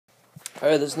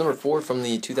Alright, this is number 4 from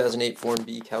the 2008 Form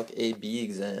B Calc AB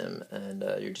exam, and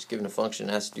you're just given a function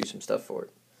and asked to do some stuff for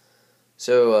it.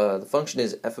 So the function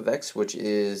is f of x, which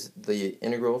is the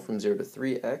integral from 0 to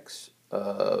 3x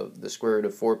of the square root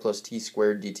of 4 plus t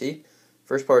squared dt.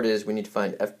 First part is we need to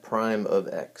find f prime of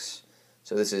x.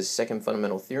 So this is second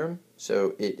fundamental theorem,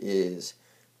 so it is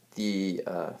the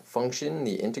function,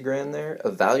 the integrand there,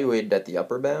 evaluated at the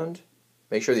upper bound.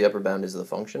 Make sure the upper bound is the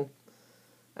function.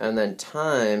 And then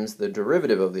times the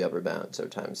derivative of the upper bound, so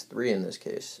times 3 in this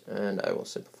case. And I will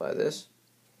simplify this.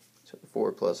 So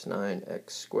 4 plus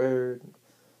 9x squared.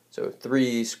 So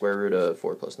 3 square root of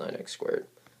 4 plus 9x squared.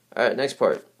 Alright, next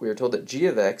part. We are told that g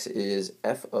of x is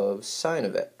f of sine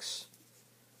of x.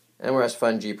 And we're asked to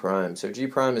find g prime. So g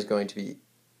prime is going to be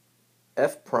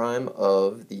f prime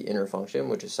of the inner function,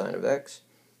 which is sine of x,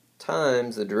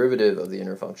 times the derivative of the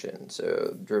inner function. So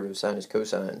the derivative of sine is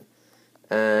cosine.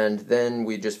 And then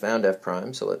we just found f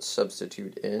prime, so let's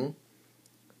substitute in.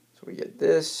 So we get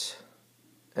this,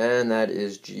 and that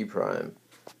is g prime.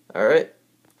 Alright,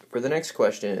 for the next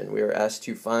question, we are asked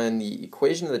to find the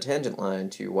equation of the tangent line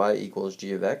to y equals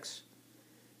g of x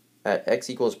at x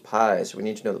equals pi. So we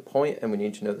need to know the point, and we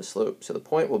need to know the slope. So the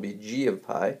point will be g of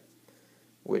pi,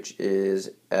 which is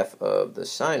f of the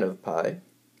sine of pi,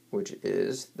 which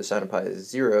is, the sine of pi is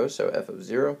 0, so f of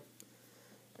 0.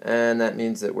 And that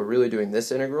means that we're really doing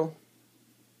this integral.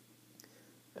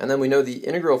 And then we know the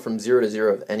integral from 0 to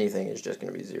 0 of anything is just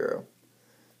going to be 0.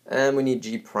 And we need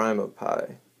g prime of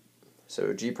pi.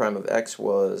 So g prime of x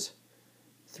was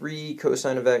 3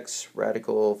 cosine of x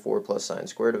radical 4 plus sine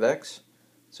squared of x.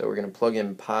 So we're going to plug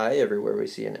in pi everywhere we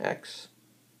see an x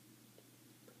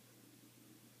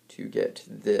to get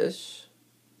this.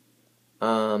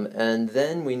 And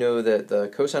then we know that the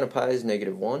cosine of pi is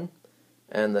 -1.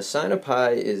 And the sine of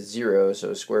pi is 0,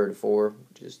 so square root of 4,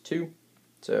 which is 2,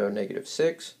 so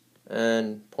 -6,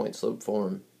 and point slope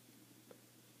form.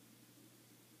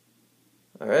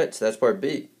 Alright, so that's part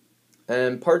B.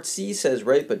 And part C says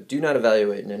write but do not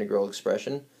evaluate an integral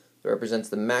expression that represents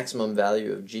the maximum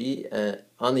value of g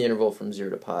on the interval from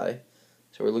 0 to pi.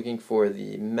 So we're looking for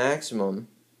the maximum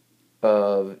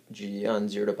of g on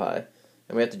 0 to pi,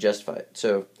 and we have to justify it.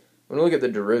 So we're going to look at the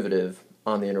derivative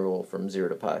on the interval from 0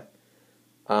 to pi.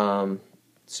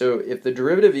 So if the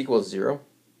derivative equals 0,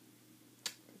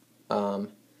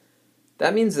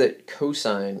 that means that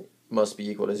cosine must be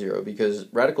equal to 0, because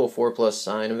radical 4 plus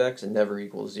sine of x never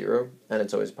equals 0, and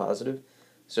it's always positive.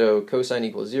 So cosine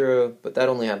equals 0, but that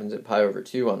only happens at pi over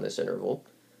 2 on this interval.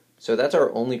 So that's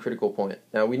our only critical point.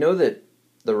 Now we know that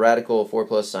the radical 4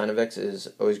 plus sine of x is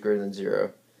always greater than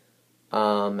 0.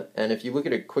 And if you look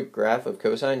at a quick graph of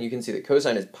cosine, you can see that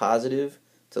cosine is positive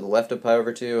to the left of pi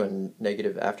over 2 and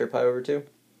negative after pi over 2.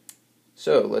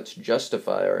 So let's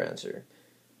justify our answer.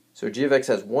 So g of x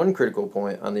has one critical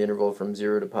point on the interval from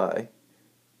 0 to pi,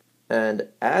 and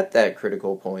at that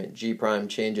critical point g prime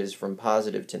changes from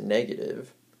positive to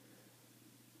negative.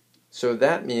 So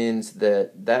that means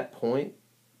that that point,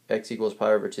 x equals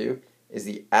pi over 2, is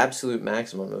the absolute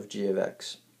maximum of g of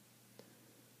x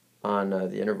on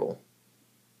the interval.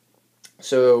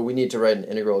 So we need to write an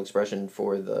integral expression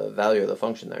for the value of the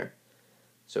function there.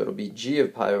 So it'll be g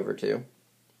of pi over 2,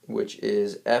 which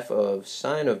is f of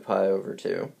sine of pi over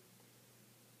 2.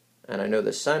 And I know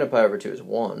the sine of pi over 2 is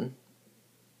 1.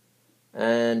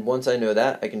 And once I know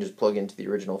that, I can just plug into the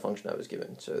original function I was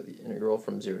given. So the integral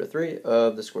from 0 to 3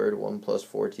 of the square root of 1 plus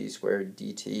 4t squared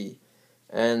dt.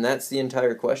 And that's the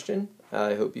entire question.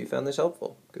 I hope you found this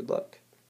helpful. Good luck.